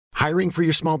Hiring for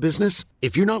your small business?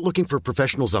 If you're not looking for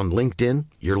professionals on LinkedIn,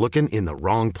 you're looking in the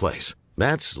wrong place.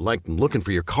 That's like looking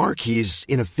for your car keys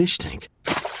in a fish tank.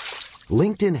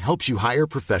 LinkedIn helps you hire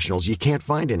professionals you can't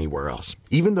find anywhere else,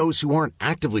 even those who aren't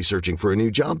actively searching for a new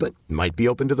job but might be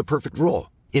open to the perfect role.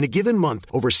 In a given month,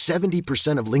 over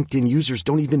 70% of LinkedIn users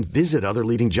don't even visit other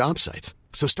leading job sites.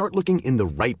 So start looking in the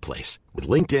right place. With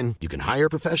LinkedIn, you can hire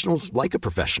professionals like a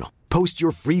professional. Post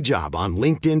your free job on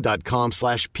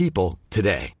linkedin.com/people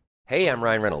today. Hey, I'm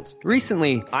Ryan Reynolds.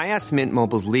 Recently, I asked Mint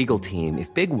Mobile's legal team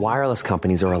if big wireless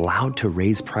companies are allowed to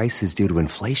raise prices due to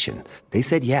inflation. They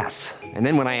said yes. And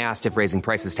then when I asked if raising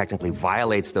prices technically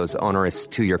violates those onerous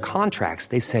 2-year contracts,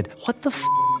 they said, "What the f***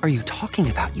 are you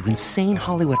talking about, you insane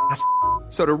Hollywood ass?"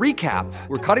 So to recap,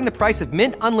 we're cutting the price of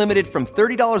Mint Unlimited from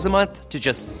 $30 a month to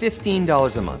just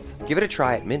 $15 a month. Give it a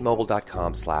try at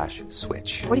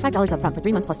mintmobile.com/switch. $45 up front for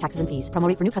 3 months plus taxes and fees. Promo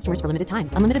rate for new customers for limited time.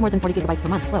 Unlimited more than 40 gigabytes per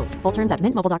month. Slows full terms at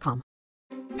mintmobile.com.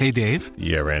 Hey, Dave.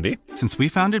 Yeah, Randy. Since we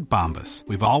founded Bombas,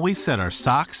 we've always said our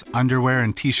socks, underwear,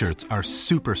 and T-shirts are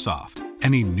super soft.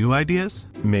 Any new ideas?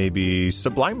 Maybe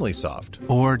sublimely soft.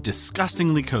 Or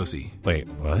disgustingly cozy. Wait,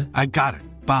 what? I got it.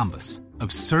 Bombas.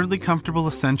 Absurdly comfortable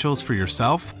essentials for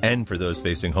yourself and for those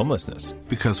facing homelessness.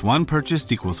 Because one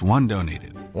purchased equals one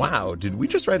donated. Wow, did we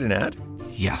just write an ad?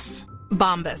 Yes.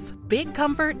 Bombas. Big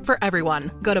comfort for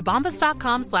everyone. Go to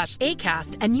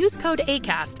bombas.com/ACAST and use code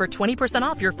ACAST for 20%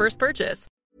 off your first purchase.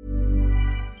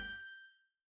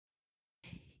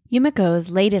 Yumiko's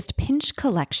latest pinch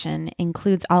collection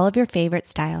includes all of your favorite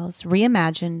styles,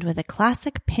 reimagined with a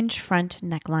classic pinch front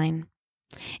neckline.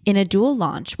 In a dual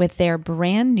launch with their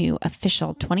brand new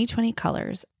official 2020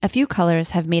 colors, a few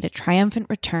colors have made a triumphant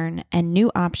return and new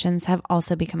options have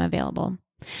also become available.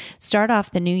 Start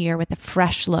off the new year with a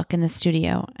fresh look in the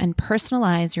studio and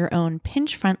personalize your own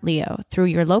pinch front Leo through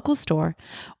your local store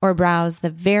or browse the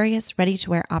various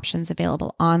ready-to-wear options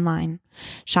available online.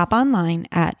 Shop online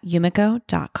at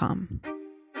yumiko.com.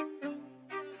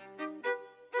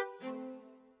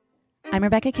 I'm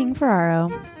Rebecca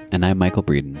King-Ferraro. And I'm Michael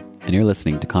Breeden, and you're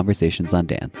listening to Conversations on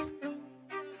Dance.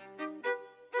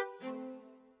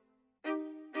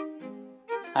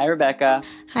 Hi, Rebecca.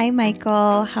 Hi,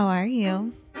 Michael. How are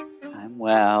you? I'm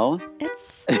well.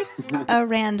 It's like a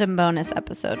random bonus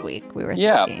episode week, we were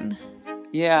thinking.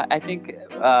 Yeah, I think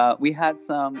we had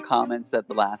some comments that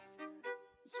the last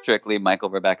Strictly Michael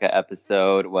Rebecca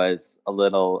episode was a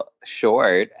little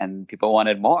short and people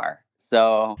wanted more.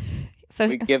 So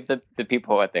we give the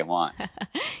people what they want.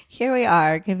 Here we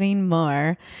are giving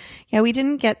more. Yeah, we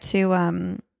didn't get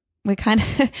to, we kind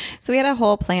of, so we had a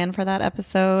whole plan for that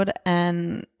episode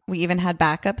and we even had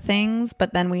backup things,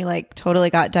 but then we like totally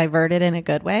got diverted in a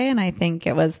good way. And I think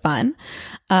it was fun.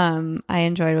 I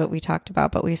enjoyed what we talked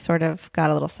about, but we sort of got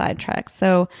a little sidetracked.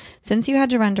 So since you had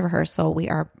to run to rehearsal, we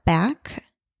are back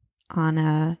on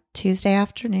a Tuesday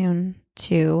afternoon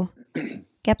to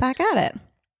get back at it.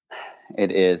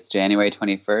 It is January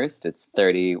 21st. It's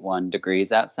 31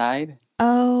 degrees outside.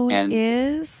 Oh, it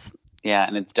is? Yeah,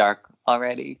 and it's dark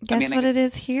already. Guess what it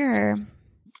is here?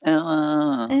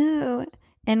 Ooh.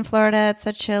 In Florida, it's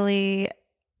a chilly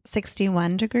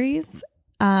 61 degrees.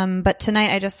 But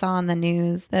tonight I just saw on the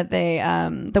news that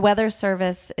the Weather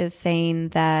Service is saying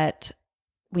that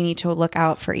we need to look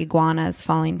out for iguanas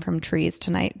falling from trees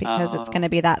tonight because it's going to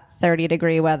be that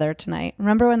 30-degree weather tonight.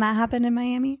 Remember when that happened in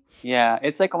Miami? Yeah,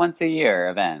 it's like a once-a-year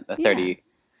event, 30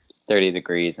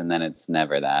 degrees, and then it's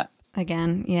never that.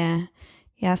 Again, yeah.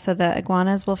 Yeah, so the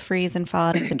iguanas will freeze and fall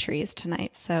out of the trees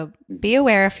tonight. So be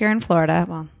aware if you're in Florida.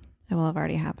 Well, it will have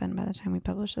already happened by the time we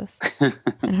publish this. I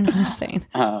don't know what I'm saying.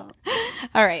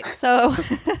 All right, so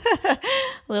a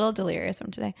little delirious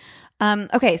from today.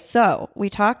 Okay, so we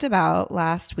talked about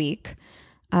last week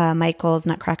Michael's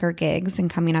Nutcracker gigs and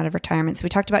coming out of retirement. So we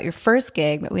talked about your first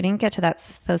gig, but we didn't get to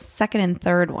those second and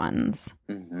third ones.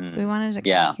 Mm-hmm. So we wanted to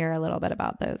kind of hear a little bit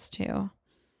about those too.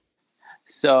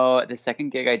 So the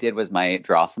second gig I did was my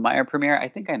Drosselmeyer premiere. I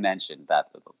think I mentioned that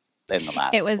in the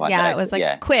last. It was one it was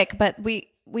like quick, but we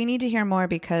need to hear more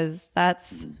because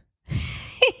that's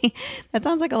that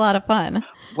sounds like a lot of fun.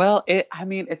 Well,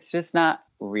 it's just not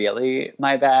really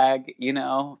my bag, you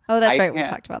know. Oh, that's right. We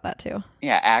talked about that too.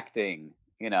 Yeah, acting,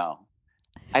 you know.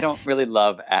 I don't really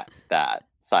love that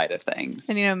side of things.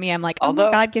 And you know me, I'm like, oh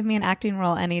my God, give me an acting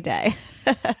role any day.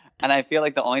 And I feel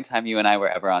like the only time you and I were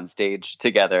ever on stage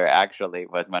together actually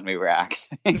was when we were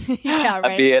acting. Yeah,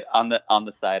 right. Be it on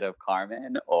the side of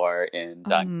Carmen or in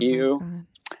Don Q.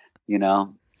 You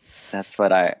know, that's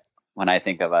when I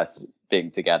think of us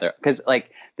being together. Because like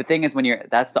the thing is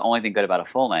that's the only thing good about a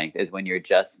full length is when you're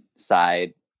just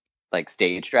side like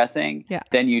stage dressing, Yeah.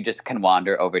 then you just can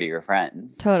wander over to your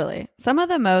friends. Totally. Some of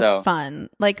the most fun,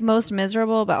 like most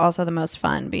miserable, but also the most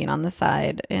fun being on the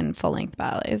side in full length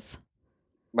ballets.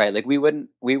 Right. Like we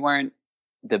weren't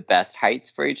the best heights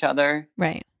for each other.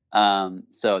 Right.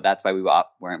 So that's why we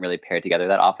weren't really paired together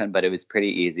that often, but it was pretty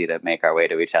easy to make our way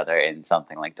to each other in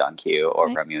something like Don Q or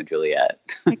Romeo and Juliet.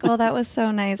 Michael, that was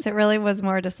so nice. It really was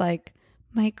more just like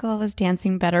Michael was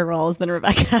dancing better roles than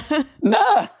Rebecca.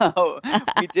 No,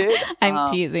 we did. I'm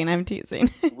teasing.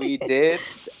 We did.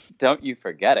 Don't you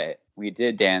forget it. We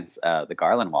did dance the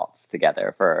Garland Waltz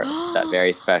together for that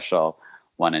very special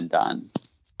One and Done.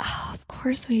 Oh, of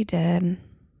course we did.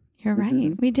 You're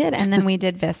right. We did. And then we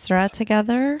did Viscera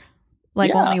together,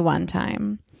 like only one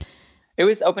time. It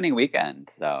was opening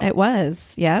weekend, though. It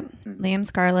was. Yep. Liam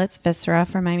Scarlett's Viscera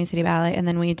for Miami City Ballet. And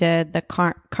then we did the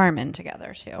Carmen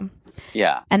together, too.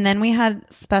 Yeah. And then we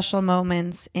had special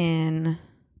moments in...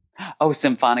 Oh,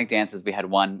 symphonic dances. We had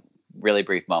one really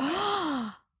brief moment.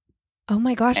 Oh,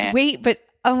 my gosh. Wait, but...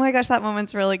 Oh, my gosh, that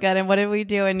moment's really good. And what did we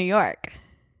do in New York?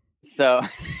 So...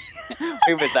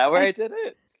 Wait, was that where I did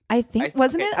it? I think...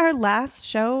 Wasn't it our last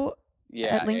show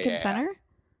at Lincoln Center?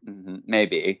 Mm-hmm,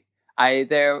 maybe.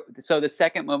 So the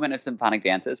second movement of symphonic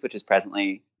dances, which is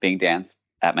presently being danced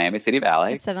at Miami City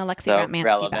Ballet. It's an Alexei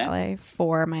Ratmansky ballet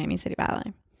for Miami City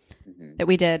Ballet that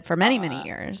we did for many, many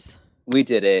years. We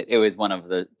did it. It was one of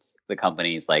the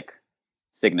company's like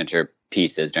signature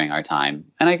pieces during our time.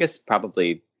 And I guess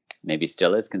probably maybe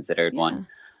still is considered one.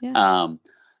 Yeah.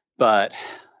 But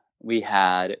we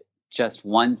had just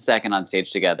 1 second on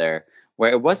stage together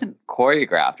where it wasn't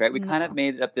choreographed, right? We kind of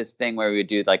made up this thing where we would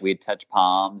do like we'd touch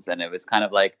palms, and it was kind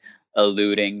of like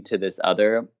alluding to this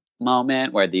other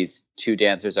moment where these two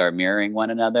dancers are mirroring one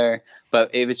another.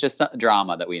 But it was just some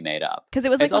drama that we made up. Because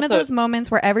it was like one of those moments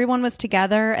where everyone was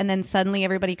together and then suddenly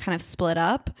everybody kind of split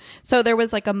up. So there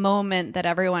was like a moment that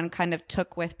everyone kind of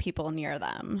took with people near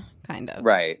them, kind of.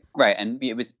 Right. And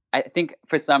it was, I think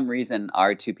for some reason,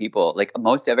 our two people, like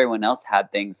most everyone else had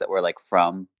things that were like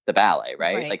from the ballet,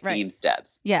 right? Like theme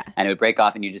steps. Yeah. And it would break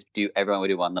off and everyone would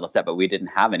do one little step, but we didn't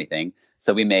have anything.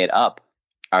 So we made up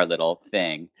our little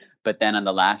thing. But then on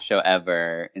the last show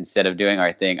ever, instead of doing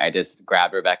our thing, I just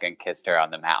grabbed Rebecca and kissed her on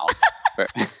the mouth.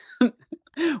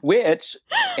 Which,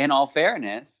 in all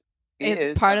fairness,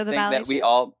 is part of the ballet that we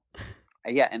all...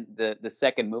 Yeah, and the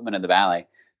second movement of the ballet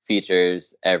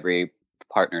features every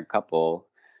partnered couple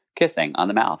kissing on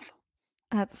the mouth.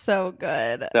 That's so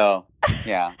good. So,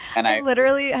 yeah. And I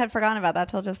literally had forgotten about that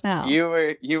till just now. You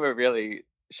were really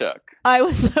shook. I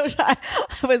was so shy.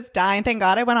 I was dying. Thank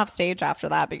God I went off stage after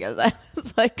that because I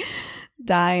was like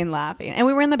dying laughing. And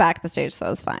we were in the back of the stage, so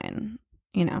it was fine.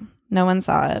 You know, no one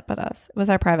saw it but us. It was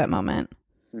our private moment.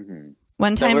 Mm-hmm.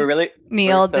 One time,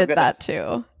 Neil did that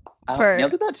too. Neil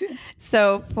did that too?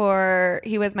 So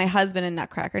he was my husband in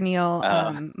Nutcracker, Neil,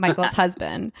 Michael's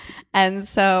husband. And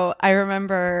so I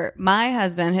remember my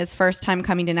husband, his first time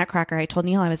coming to Nutcracker, I told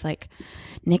Neil, I was like,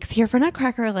 Nick's here for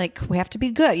Nutcracker. Like, we have to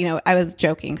be good. You know, I was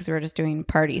joking because we were just doing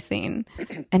party scene.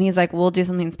 And he's like, we'll do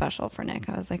something special for Nick.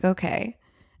 I was like, okay.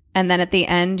 And then at the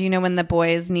end, you know, when the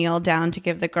boys kneel down to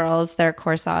give the girls their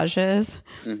corsages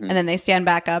and then they stand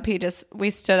back up, we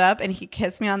stood up and he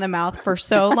kissed me on the mouth for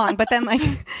so long. But then like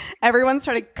everyone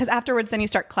started, because afterwards then you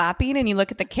start clapping and you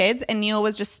look at the kids and Neil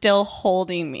was just still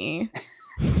holding me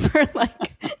for like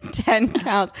 10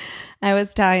 counts. I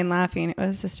was dying laughing. It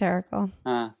was hysterical.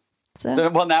 So,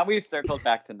 well, now we've circled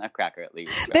back to Nutcracker at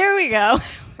least. Right? There we go.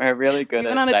 We're really good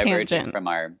at diverging from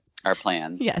our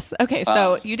plans. Yes. Okay.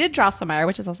 So you did Drosselmeyer,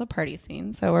 which is also party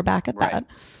scene. So we're back at that.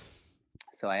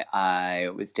 So I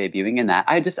was debuting in that.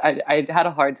 I had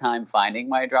a hard time finding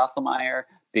my Drosselmeyer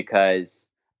because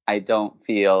I don't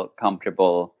feel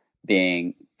comfortable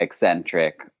being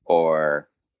eccentric or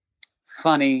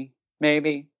funny,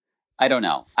 maybe. I don't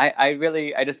know. I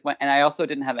just went, and I also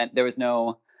didn't have, there was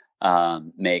no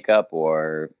makeup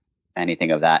or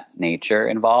anything of that nature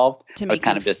involved. To make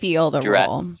you just feel the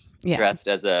role. Yeah. Dressed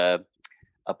as a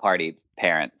party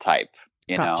parent type,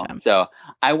 you know? So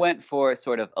I went for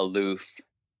sort of aloof,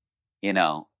 you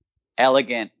know,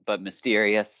 elegant but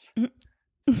mysterious.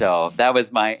 So that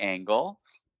was my angle.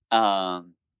 But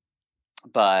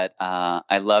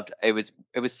I loved it.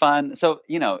 Was fun. So,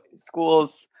 you know,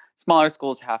 smaller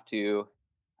schools have to,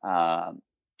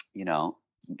 you know,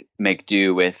 make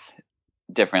do with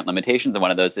different limitations. And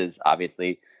one of those is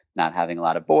obviously not having a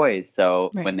lot of boys.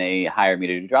 So when they hire me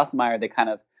to do Drosselmeyer, they kind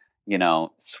of, you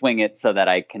know, swing it so that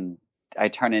I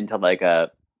turn into like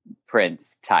a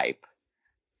prince type.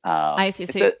 I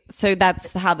see. So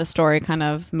that's how the story kind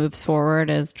of moves forward,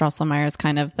 is Drosselmeyer is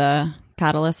kind of the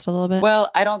catalyst a little bit?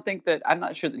 Well, I don't think that, I'm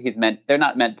not sure that they're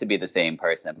not meant to be the same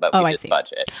person, but we just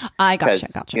budget. I gotcha.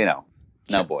 You know,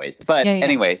 no boys. But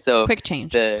anyway, so quick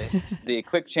change. The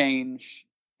quick change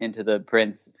into the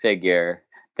prince figure,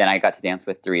 then I got to dance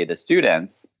with 3 of the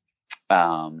students.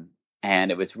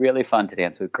 And it was really fun to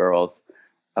dance with girls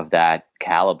of that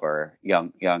caliber,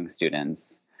 young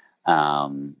students,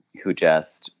 who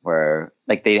just were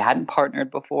like, they hadn't partnered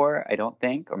before, I don't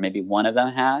think, or maybe one of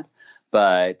them had,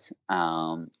 but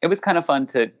it was kind of fun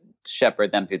to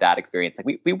shepherd them through that experience.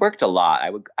 Like we worked a lot.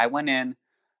 I went in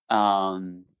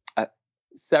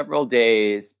several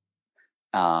days,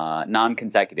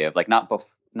 non-consecutive, like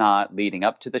not leading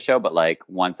up to the show, but like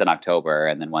once in October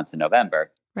and then once in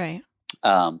November. Right.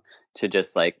 To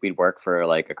just like, we'd work for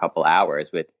like a couple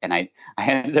hours and I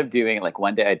ended up doing like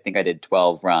one day, I think I did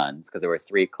 12 runs because there were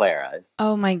 3 Claras.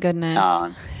 Oh my goodness.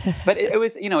 But it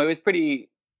was, you know, it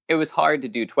was hard to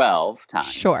do 12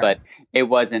 times. Sure. But it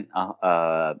wasn't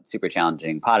a super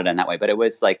challenging pattern in that way. But it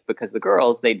was like, because the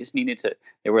girls, they just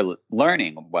they were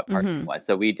learning what parking was.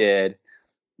 So we did,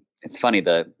 it's funny,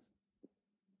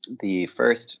 the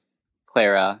first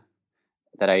Clara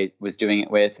that I was doing it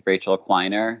with, Rachel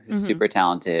Quiner, who's super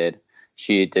talented.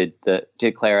 She did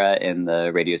Clara in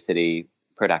the Radio City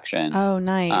production. Oh,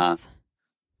 nice.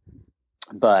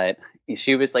 But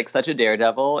she was like such a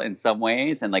daredevil in some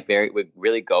ways, and like would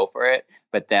really go for it.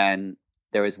 But then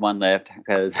there was one lift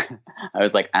because I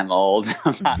was like, I'm old.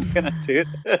 I'm not gonna do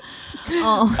this.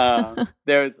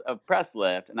 There was a press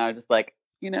lift, and I was just like,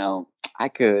 you know, I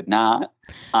could not.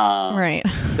 Right.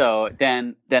 So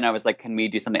then I was like, can we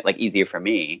do something like easier for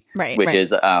me? Right. Which is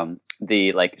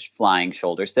the like flying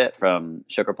shoulder sit from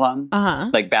Sugar Plum.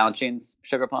 Like Balanchine's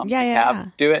Sugar Plum. Yeah.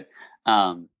 Do it.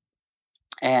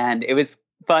 And it was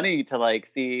funny to like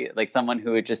see like someone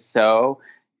who was just so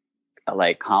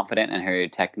like confident in her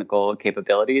technical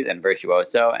capabilities and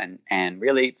virtuoso and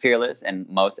really fearless in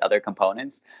most other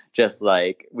components. Just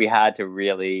like we had to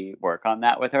really work on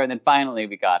that with her. And then finally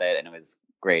we got it and it was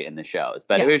great in the shows.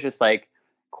 But it was just like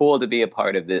cool to be a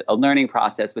part of a learning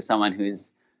process with someone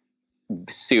who's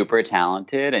super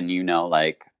talented. And, you know,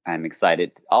 like I'm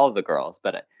excited, all of the girls,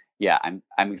 but I'm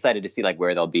excited to see like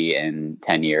where they'll be in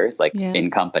 10 years, like in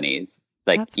companies,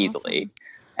 like That's easily.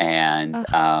 Awesome.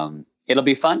 And, it'll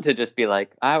be fun to just be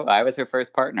like, oh, I was her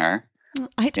first partner.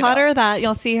 I taught her that.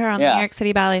 You'll see her on the New York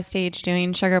City Ballet stage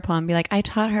doing Sugar Plum. Be like, I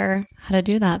taught her how to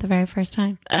do that the very first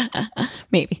time.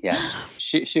 Maybe. Yeah.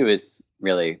 She was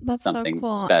really something so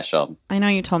cool. special. I know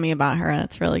you told me about her.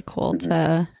 It's really cool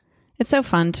it's so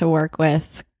fun to work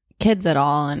with kids at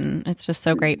all. And it's just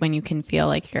so great when you can feel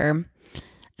like you're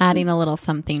adding a little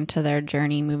something to their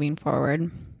journey moving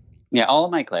forward. Yeah, all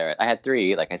of my claret. I had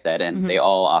 3, like I said, and they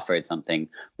all offered something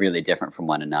really different from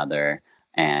one another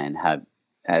and had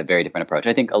a very different approach.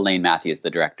 I think Elaine Matthews, the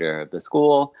director of the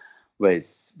school,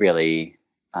 was really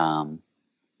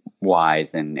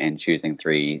wise in choosing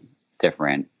 3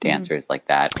 different dancers like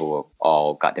that who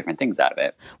all got different things out of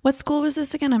it. What school was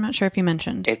this again? I'm not sure if you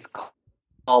mentioned. It's called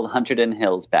Hunterdon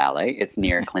Hills Ballet. It's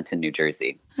near Clinton, New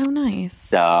Jersey. Oh, nice.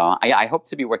 So I hope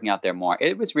to be working out there more.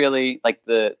 It was really like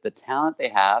the talent they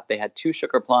have. They had 2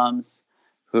 Sugar Plums,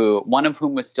 one of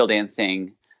whom was still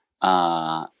dancing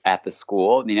at the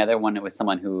school. And the other one was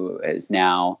someone who is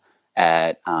now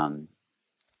at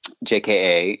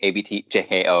JKO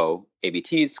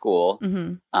ABT's school.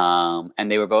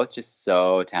 And they were both just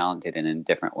so talented and in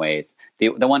different ways.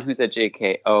 The one who's at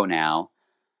JKO now,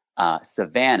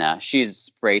 Savannah,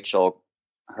 she's Rachel,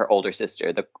 her older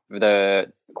sister.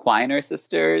 The Quiner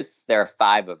sisters, there are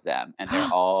 5 of them, and they're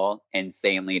all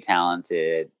insanely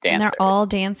talented dancers. And they're all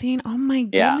dancing? Oh my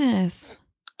goodness.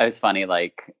 It was funny,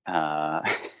 like I'm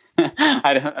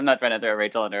not trying to throw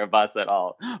Rachel under a bus at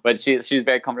all, but she's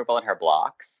very comfortable in her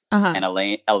blocks. And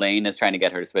Elaine is trying to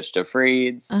get her to switch to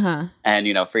Freeds. And,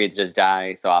 you know, Freeds just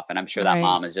die so often. I'm sure that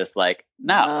mom is just like,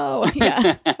 no. Oh,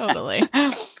 yeah, totally.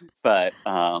 But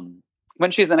when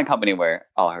she's in a company where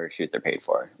all her shoes are paid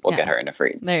for, we'll get her into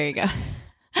Freeds. There you go.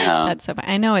 That's so fun.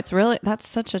 I know that's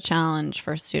such a challenge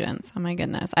for students. Oh my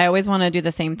goodness. I always want to do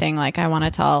the same thing. Like I want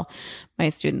to tell my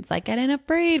students like, get in a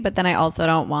Freed, but then I also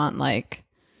don't want like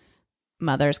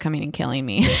mothers coming and killing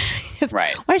me.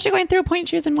 Right. Why is she going through point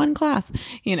shoes in one class?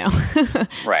 You know?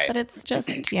 Right. But it's just,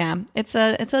 it's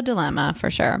a dilemma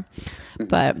for sure.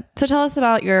 But so tell us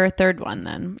about your third one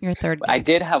then. Your third. I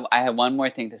had one more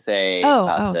thing to say.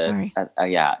 Sorry.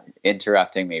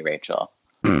 Interrupting me, Rachel.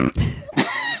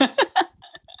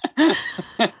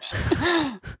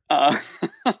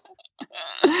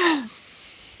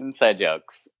 Inside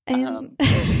jokes.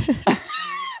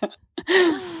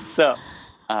 So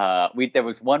there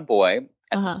was one boy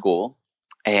at the school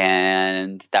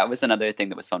And that was another thing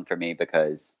that was fun for me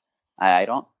because I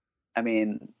don't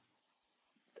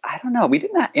know. We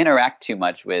did not interact too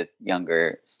much with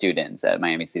younger students at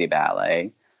Miami City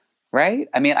Ballet, right?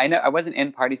 I mean, I wasn't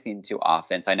in party scene too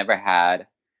often, so I never had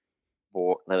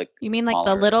You mean like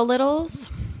the littles?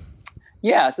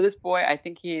 Yeah, so this boy, I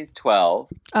think he's 12.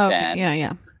 Oh, then. okay.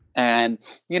 Yeah. And,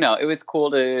 it was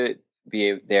cool to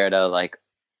be there to like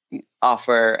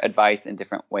offer advice in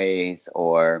different ways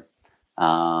or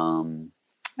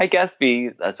I guess be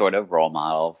a sort of role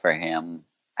model for him.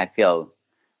 I feel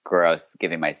gross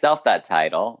giving myself that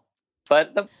title,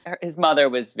 but his mother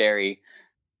was very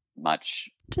much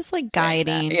just like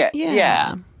guiding.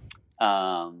 Yeah.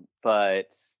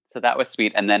 But so that was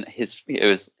sweet. And then his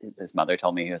mother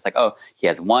told me, he was like, oh, he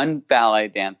has one ballet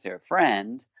dancer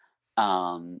friend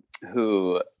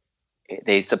who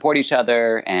they support each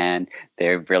other and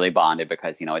they're really bonded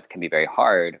because, it can be very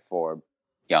hard for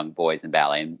young boys in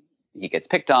ballet. And he gets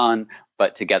picked on,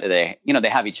 but together they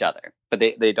have each other, but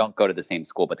they don't go to the same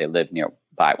school, but they live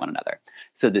nearby one another.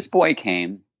 So this boy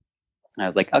came. I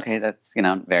was like, okay, that's,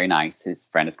 very nice. His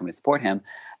friend is coming to support him.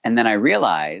 And then I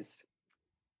realized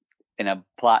in a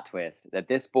plot twist that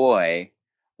this boy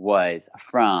was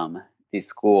from the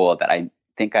school that I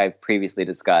think I previously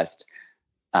discussed.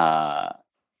 I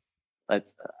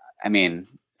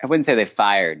wouldn't say they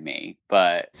fired me,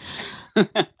 but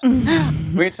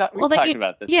we talked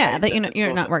about this. Yeah, right? that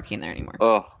you're not working there anymore.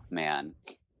 Oh man,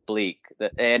 bleak.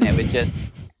 And it was just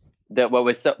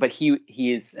but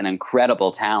he is an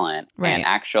incredible talent. Right. And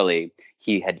actually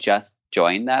he had just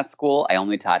joined that school. I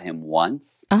only taught him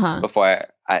once before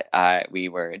we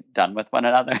were done with one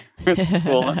another with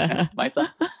school and my son.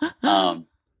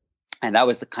 And that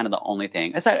was kind of the only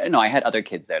thing. I had other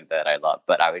kids there that I loved,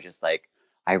 but I was just like,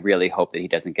 I really hope that he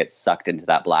doesn't get sucked into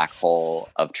that black hole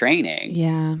of training.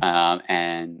 Yeah.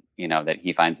 And that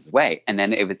he finds his way. And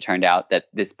then it turned out that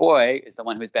this boy is the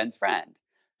one who's Ben's friend.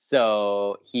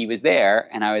 So he was there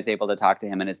and I was able to talk to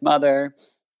him and his mother,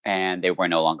 and they were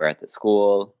no longer at the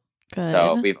school. Good.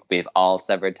 So we've all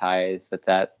severed ties with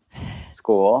that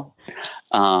school.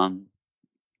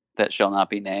 That shall not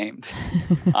be named,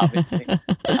 obviously.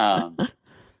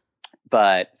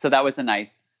 But so that was a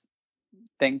nice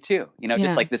thing too,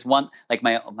 just like this one, like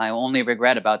my only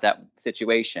regret about that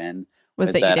situation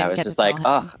was that I was just like,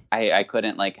 I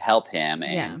couldn't like help him.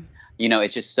 And,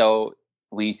 it's just so,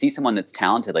 when you see someone that's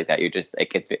talented like that, you're just, it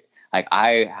gets like,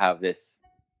 I have this,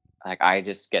 like, I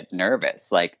just get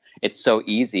nervous. Like, it's so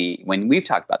easy when we've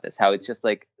talked about this, how it's just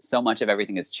like so much of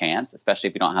everything is chance, especially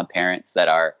if you don't have parents that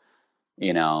are,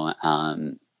 I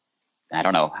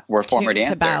don't know, we're former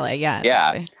dancers. To ballet, yeah.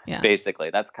 Yeah, yeah. Basically,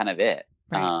 that's kind of it.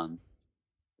 Right.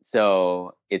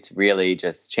 So it's really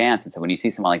just chance. And so when you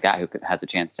see someone like that who has a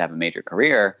chance to have a major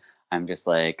career, I'm just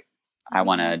like, I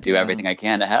want to do everything I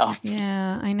can to help.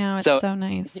 Yeah, I know. It's so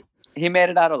nice. He made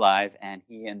it out alive, and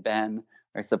he and Ben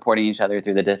are supporting each other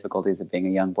through the difficulties of being a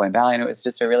young boy in ballet. And it was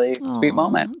just a really sweet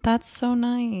moment. That's so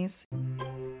nice.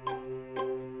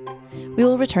 We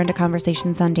will return to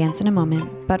Conversations on Dance in a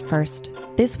moment, but first,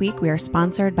 this week we are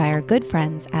sponsored by our good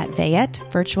friends at Vayette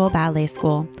Virtual Ballet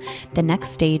School, the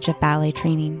next stage of ballet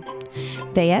training.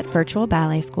 Vayette Virtual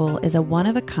Ballet School is a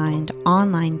one-of-a-kind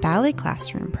online ballet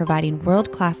classroom providing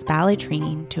world-class ballet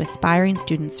training to aspiring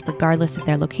students regardless of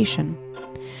their location.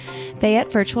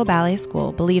 Vayette Virtual Ballet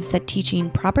School believes that teaching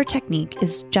proper technique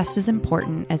is just as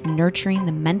important as nurturing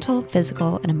the mental,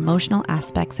 physical, and emotional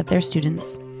aspects of their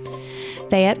students.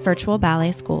 Vayette Virtual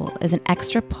Ballet School is an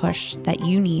extra push that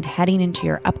you need heading into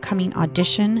your upcoming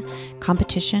audition,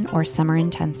 competition, or summer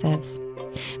intensives.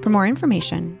 For more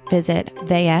information, visit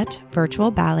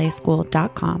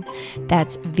VayetteVirtualBalletSchool.com.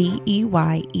 That's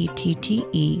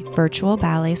VEYETTE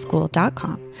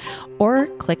virtualballetSchool.com, or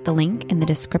click the link in the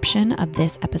description of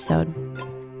this episode.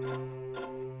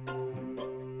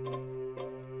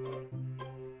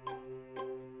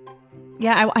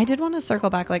 Yeah, I did want to circle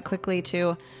back quickly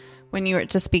to when you were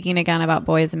just speaking again about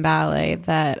boys in ballet,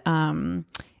 that and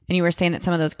you were saying that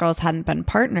some of those girls hadn't been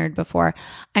partnered before.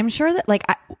 I'm sure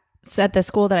that at the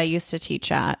school that I used to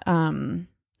teach at, and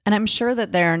I'm sure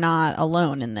that they're not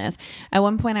alone in this. At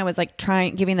one point I was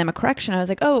giving them a correction. I was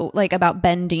like, about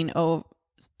bending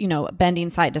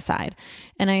bending side to side.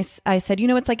 And I said,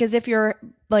 it's as if you're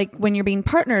when you're being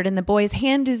partnered and the boy's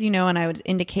hand is, and I was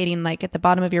indicating at the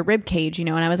bottom of your rib cage, and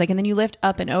I was and then you lift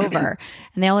up and over.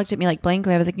 And they all looked at me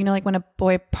blankly. I was when a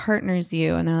boy partners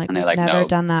you, and they're like, we've never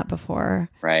done that before.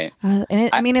 Right. And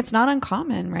it's not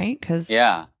uncommon, right? Because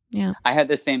yeah. I had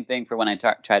the same thing for when I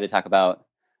try to talk about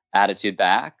attitude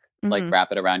back,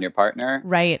 wrap it around your partner.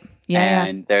 Right. Yeah.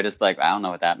 And they're just I don't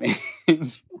know what that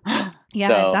means. Yeah,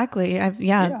 So, exactly.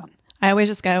 I always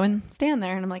just go and stand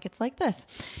there and I'm like, it's like this.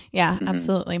 Yeah,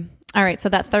 absolutely. All right. So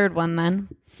that third one then.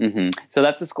 So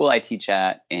that's the school I teach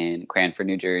at in Cranford,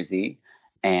 New Jersey.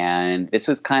 And this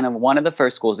was kind of one of the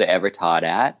first schools I ever taught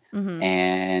at.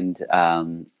 And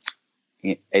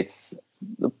it's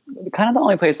kind of the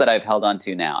only place that I've held on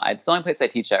to now. It's the only place I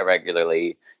teach at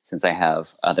regularly since I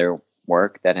have other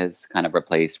work that has kind of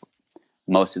replaced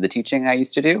most of the teaching I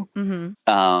used to do.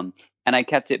 And I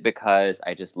kept it because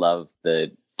I just love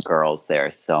the girls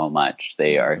there so much.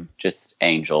 They are just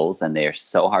angels, and they are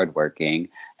so hardworking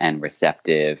and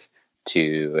receptive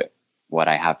to what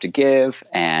I have to give.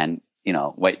 And, you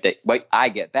know, what I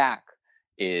get back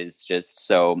is just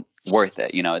so worth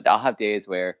it. You know, I'll have days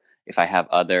where if I have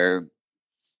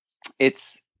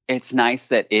it's nice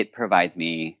that it provides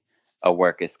me a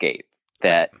work escape,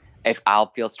 that if I'll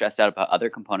feel stressed out about other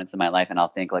components of my life and I'll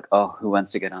think like, oh, who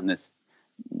wants to get on this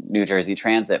New Jersey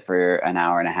Transit for an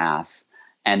hour and a half?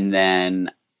 And then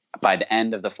by the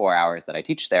end of the 4 hours that I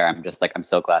teach there, I'm just like, I'm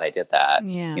so glad I did that.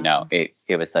 Yeah. You know, it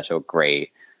was such a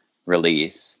great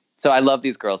release. So I love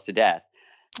these girls to death.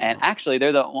 And actually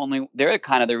they're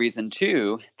kind of the reason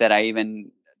too that I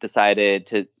even decided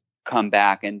to come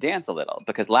back and dance a little,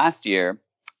 because last year,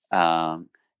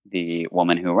 the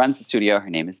woman who runs the studio, her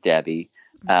name is Debbie,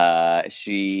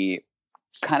 she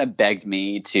kind of begged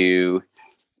me to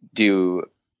do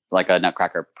like a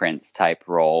Nutcracker Prince type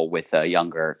role with a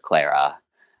younger Clara.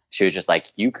 She was just like,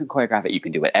 you can choreograph it. You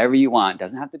can do whatever you want. It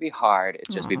doesn't have to be hard.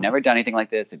 It's just, we've never done anything like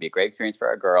this. It'd be a great experience for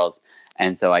our girls.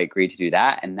 And so I agreed to do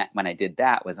that. And that, when I did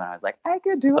that was when I was like, I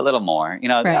could do a little more, you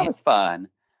know, that was fun.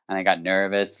 And I got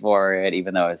nervous for it,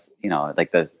 even though it's, you know,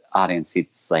 like the audience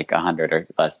seats like 100 or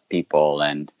less people.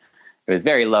 And it was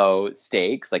very low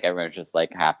stakes. Like everyone was just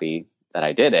like happy that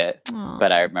I did it.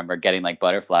 But I remember getting like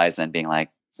butterflies and being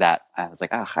like, that I was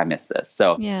like, oh, I miss this.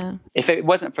 So if it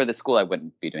wasn't for the school, I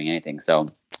wouldn't be doing anything. So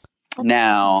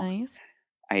now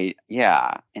and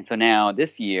so now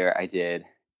this year I did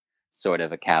sort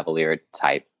of a cavalier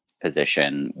type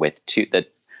position with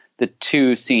the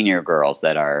two senior girls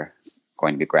that are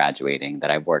going to be graduating that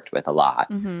I've worked with a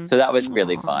lot. So that was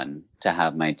really fun to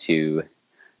have my two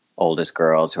oldest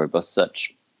girls who are both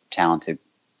such talented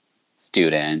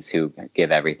students who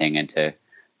give everything and to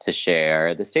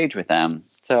share the stage with them.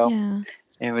 So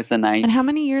it was a nice. And how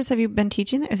many years have you been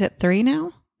teaching there? Is it 3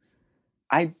 now?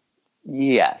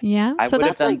 Yes. Yeah. So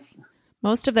that's like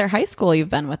most of their high school you've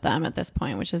been with them at this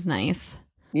point, which is nice.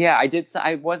 Yeah, I did.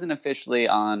 I wasn't officially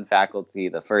on faculty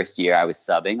the first year. I was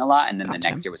subbing a lot. And then the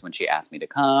next year was when she asked me to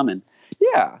come. And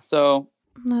so.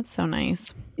 That's so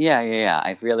nice. Yeah.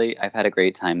 I've had a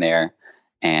great time there.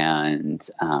 And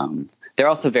they're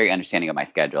also very understanding of my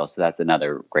schedule. So that's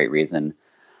another great reason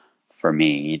for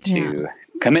me to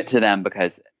commit to them,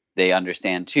 because they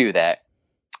understand too that,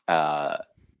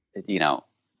 you know,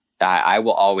 I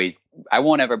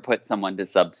won't ever put someone to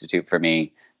substitute for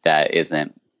me that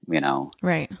isn't, you know,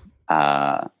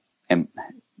 and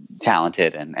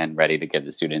talented and ready to give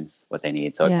the students what they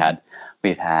need. So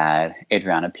we've had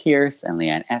Adriana Pierce and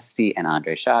Leanne Esty and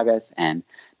Andre Chagas, and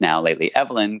now lately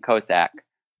Evelyn Kosak,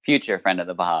 future friend of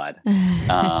the pod.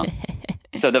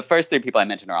 So the first 3 people I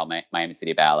mentioned are all Miami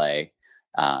City Ballet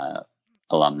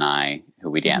alumni who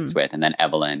we danced with. And then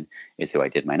Evelyn is who I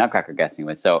did my Nutcracker guesting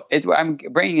with. So I'm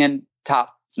bringing in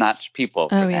top-notch people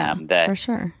for them. That, for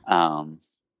sure.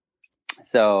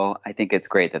 So I think it's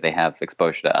great that they have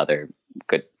exposure to other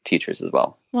good teachers as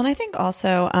well. Well, and I think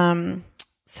also,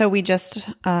 so we just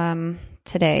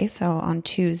today, so on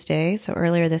Tuesday, so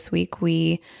earlier this week,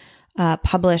 we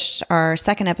published our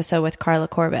 2nd episode with Carla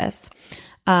Corbis.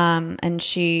 And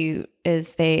she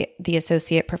is the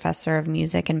associate professor of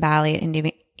music and ballet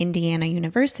at Indiana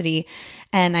University.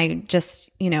 And I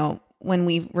just, you know, when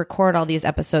we record all these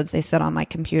episodes, they sit on my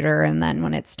computer, and then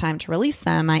when it's time to release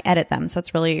them, I edit them. So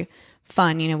it's really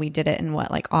fun. You know, we did it in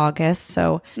August.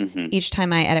 So each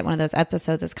time I edit one of those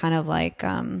episodes, it's kind of like,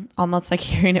 almost like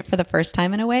hearing it for the first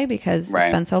time in a way, because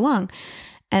it's been so long.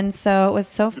 And so it was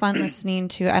so fun listening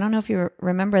to, I don't know if you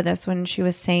remember this, when she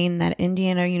was saying that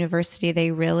Indiana University,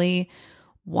 they really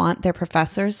want their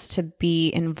professors to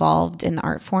be involved in the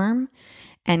art form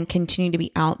and continue to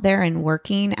be out there and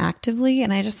working actively.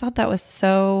 And I just thought that was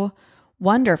so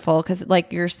wonderful, because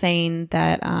like you're saying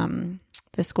that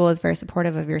the school is very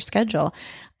supportive of your schedule.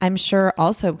 I'm sure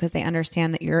also because they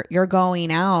understand that you're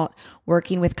going out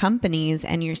working with companies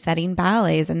and you're setting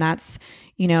ballets, and that's,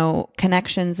 you know,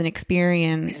 connections and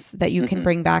experience that you can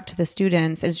bring back to the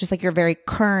students. It's just like you're very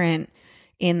current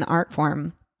in the art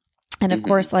form. And of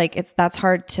course, like that's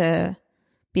hard to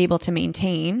be able to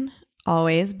maintain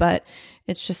always, but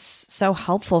it's just so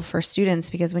helpful for students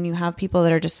because when you have people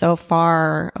that are just so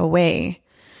far away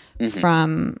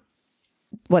from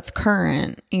what's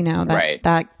current, you know,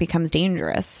 that becomes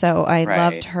dangerous. So I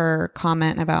loved her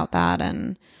comment about that.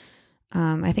 And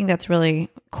I think that's really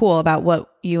cool about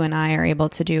what you and I are able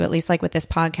to do, at least like with this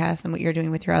podcast and what you're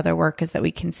doing with your other work, is that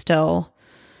we're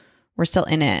still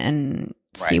in it and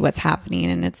see what's happening.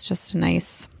 And it's just a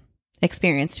nice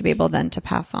experience to be able then to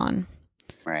pass on.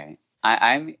 Right.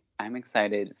 I'm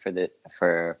excited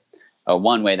for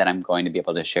one way that I'm going to be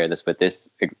able to share this with this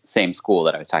same school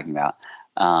that I was talking about.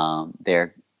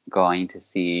 They're going to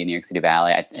see New York City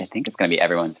Ballet. I think it's going to be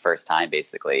everyone's first time,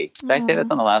 basically. Did I say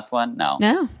that's on the last one?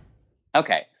 No.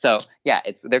 Okay. So yeah,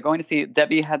 they're going to see.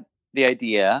 Debbie had the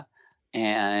idea,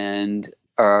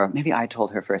 or maybe I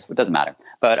told her first. It doesn't matter.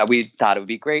 But we thought it would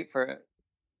be great for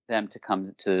them to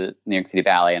come to New York City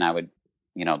Ballet, and I would,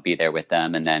 be there with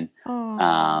them. And then,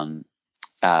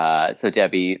 so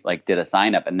Debbie did a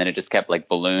sign up, and then it just kept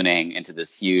ballooning into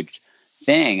this huge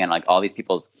thing, and all these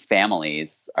people's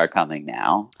families are coming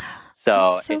now.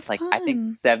 So it's fun. I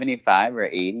think 75 or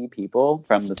 80 people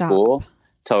from the school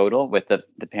total with the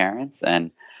parents,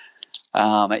 and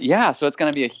so it's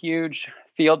going to be a huge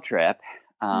field trip.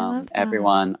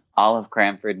 Everyone, all of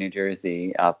Cranford, New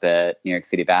Jersey, up at New York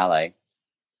City Ballet,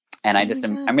 and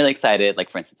I'm really excited.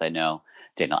 For instance, I know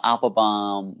Daniel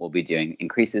Applebaum will be doing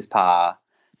Increases Pa,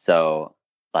 so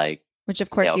which of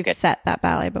course you've set that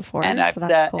ballet before, and I've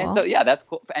set, cool. And so that's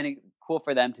cool, and cool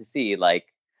for them to see.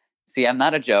 See, I'm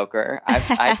not a joker.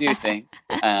 I do think,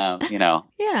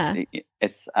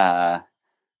 it's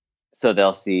so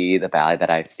they'll see the ballet that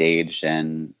I've staged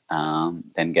and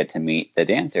then get to meet the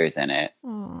dancers in it.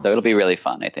 Aww. So it'll be really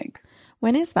fun, I think.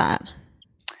 When is that?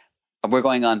 We're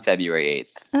going on February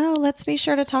 8th. Oh, let's be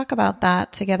sure to talk about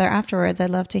that together afterwards.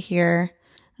 I'd love to hear,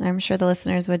 and I'm sure the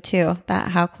listeners would too,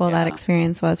 how cool that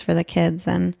experience was for the kids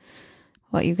and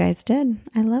what you guys did.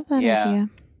 I love that idea.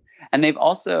 And they've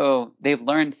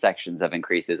learned sections of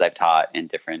Increases I've taught in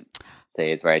different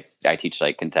days where I teach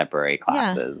contemporary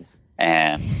classes.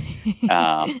 And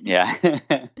you're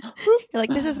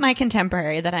this is my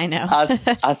contemporary that I know.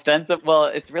 Ostensive. Well,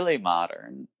 it's really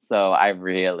modern, so I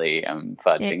really am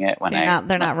fudging it when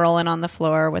they're not rolling on the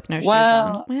floor with no shoes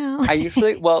on. Well, I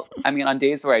usually on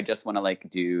days where I just want to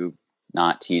do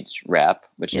not teach rep,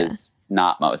 which is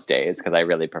not most days, because I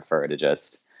really prefer to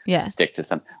just stick to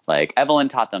some, Evelyn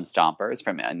taught them stompers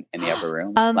from in the upper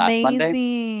room last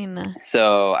Monday.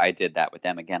 So I did that with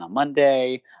them again on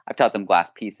Monday. I've taught them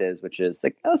glass pieces, which is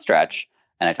a stretch.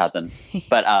 And I taught them,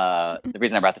 but the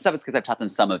reason I brought this up is because I've taught them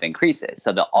some of Increases.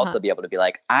 So they'll also be able to be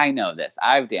I know this,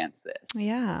 I've danced this.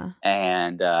 Yeah.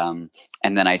 And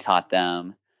then I taught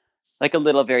them a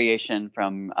little variation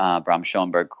from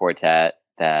Brahms-Schoenberg Quartet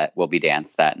that will be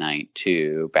danced that night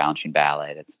to Balanchine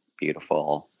Ballet. That's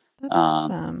beautiful. That's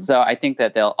awesome. So I think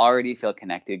that they'll already feel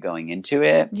connected going into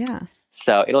it. Yeah.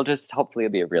 So it'll just hopefully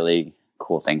be a really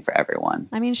cool thing for everyone.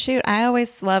 I mean, shoot, I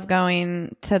always love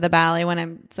going to the ballet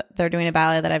when they're doing a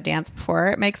ballet that I've danced before.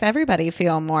 It makes everybody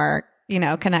feel more,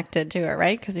 connected to it,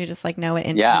 right? Because you just know it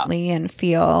intimately and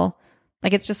feel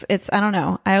it's I don't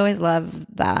know. I always love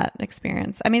that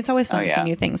experience. I mean, it's always fun to see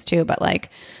new things too, but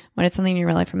when it's something you're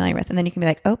really familiar with, and then you can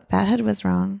be oh, that head was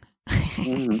wrong.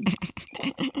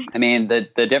 I mean,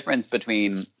 the difference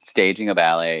between staging a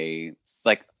ballet,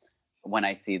 when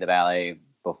I see the ballet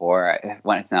before,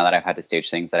 when it's now that I've had to stage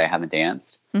things that I haven't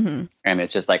danced, and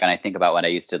it's just and I think about what I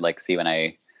used to see when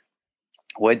I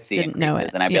would see Didn't know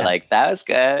it, and I'd be that was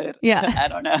good. Yeah, I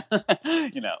don't know,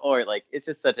 or it's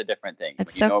just such a different thing.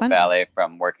 It's when so funny. Ballet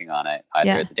from working on it,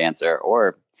 either as a dancer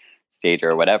or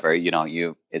stager or whatever,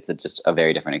 it's just a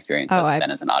very different experience than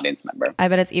as an audience member. I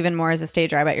bet it's even more as a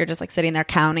stager. I bet you're just sitting there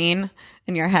counting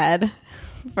in your head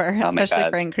especially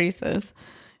for Increases.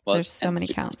 Well, there's so many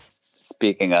counts.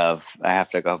 Speaking of, I have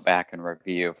to go back and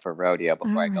review for rodeo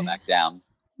before I go back down.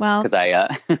 Well,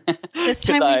 because this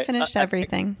time we finished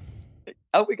everything.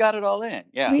 We got it all in.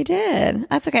 Yeah, we did.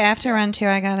 That's okay. I have to run too.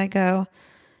 I gotta go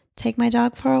take my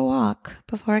dog for a walk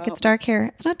before it gets dark here.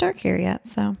 It's not dark here yet,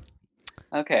 so.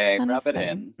 Okay, rub it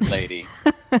in, lady.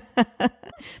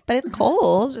 But it's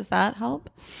cold. Does that help?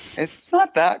 It's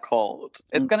not that cold.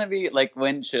 It's going to be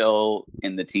wind chill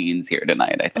in the teens here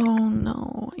tonight, I think. Oh,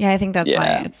 no. Yeah, I think that's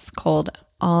why it's cold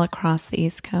all across the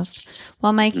East Coast.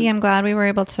 Well, Mikey, I'm glad we were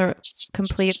able to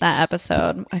complete that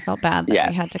episode. I felt bad that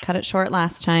we had to cut it short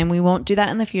last time. We won't do that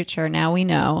in the future. Now we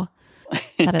know.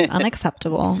 That is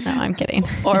unacceptable. No, I'm kidding.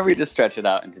 Or we just stretch it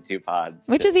out into 2 pods.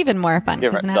 Which is even more fun.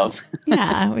 Give 'cause ourselves.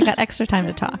 Yeah, we got extra time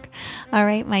to talk. All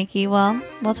right, Mikey. Well,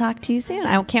 we'll talk to you soon.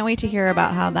 I can't wait to hear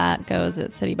about how that goes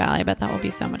at City Ballet. I bet that will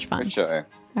be so much fun. For sure.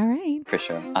 All right. For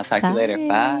sure. I'll talk to you later.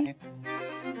 Bye.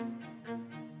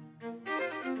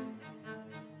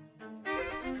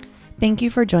 Thank you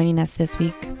for joining us this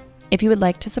week. If you would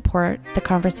like to support the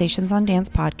Conversations on Dance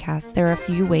podcast, there are a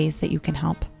few ways that you can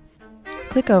help.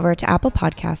 Click over to Apple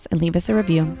Podcasts and leave us a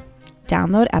review.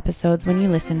 Download episodes when you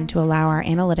listen to allow our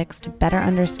analytics to better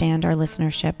understand our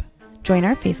listenership. Join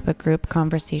our Facebook group,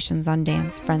 Conversations on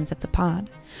Dance, Friends of the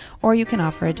Pod, or you can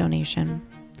offer a donation.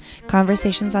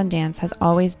 Conversations on Dance has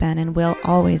always been and will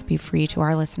always be free to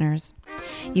our listeners.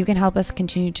 You can help us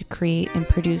continue to create and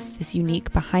produce this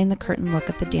unique behind-the-curtain look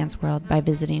at the dance world by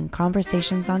visiting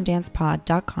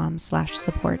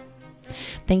conversationsondancepod.com/support.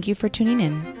 Thank you for tuning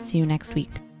in. See you next week.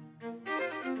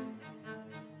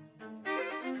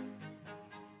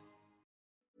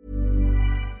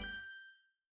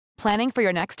 Planning for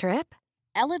your next trip?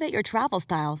 Elevate your travel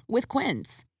style with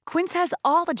Quince. Quince has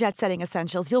all the jet-setting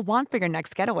essentials you'll want for your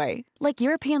next getaway, like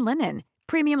European linen,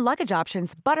 premium luggage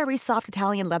options, buttery soft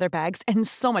Italian leather bags, and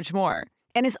so much more.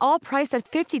 And is all priced at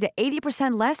 50 to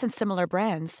 80% less than similar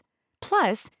brands.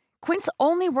 Plus, Quince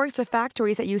only works with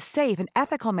factories that use safe and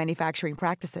ethical manufacturing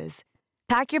practices.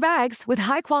 Pack your bags with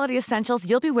high-quality essentials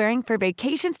you'll be wearing for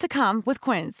vacations to come with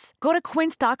Quince. Go to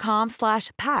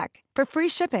quince.com/pack for free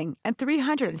shipping and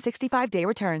 365-day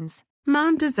returns.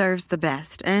 Mom deserves the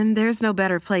best, and there's no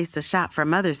better place to shop for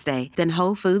Mother's Day than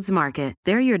Whole Foods Market.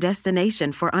 They're your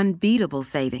destination for unbeatable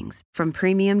savings, from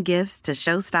premium gifts to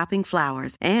show-stopping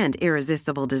flowers and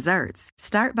irresistible desserts.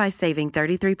 Start by saving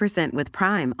 33% with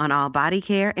Prime on all body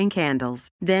care and candles.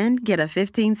 Then get a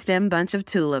 15-stem bunch of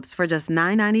tulips for just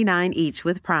 $9.99 each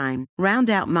with Prime. Round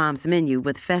out Mom's menu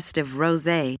with festive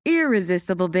rosé,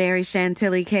 irresistible berry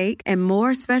chantilly cake, and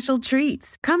more special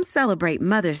treats. Come celebrate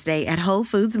Mother's Day at Whole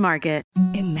Foods Market.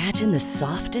 Imagine the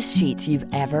softest sheets you've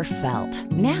ever felt.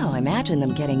 Now imagine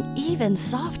them getting even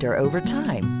softer over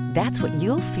time. That's what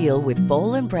you'll feel with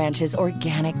Boll & Branch's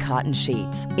organic cotton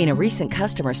sheets. In a recent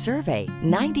customer survey,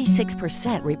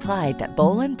 96% replied that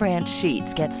Boll & Branch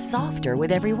sheets get softer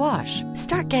with every wash.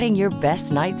 Start getting your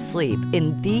best night's sleep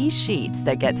in these sheets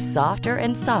that get softer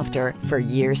and softer for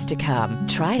years to come.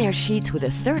 Try their sheets with a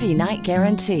 30-night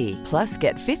guarantee. Plus,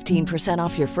 get 15%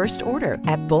 off your first order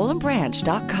at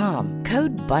bollandbranch.com.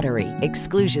 Code BUTTERY.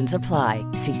 Exclusions apply.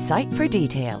 See site for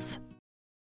details.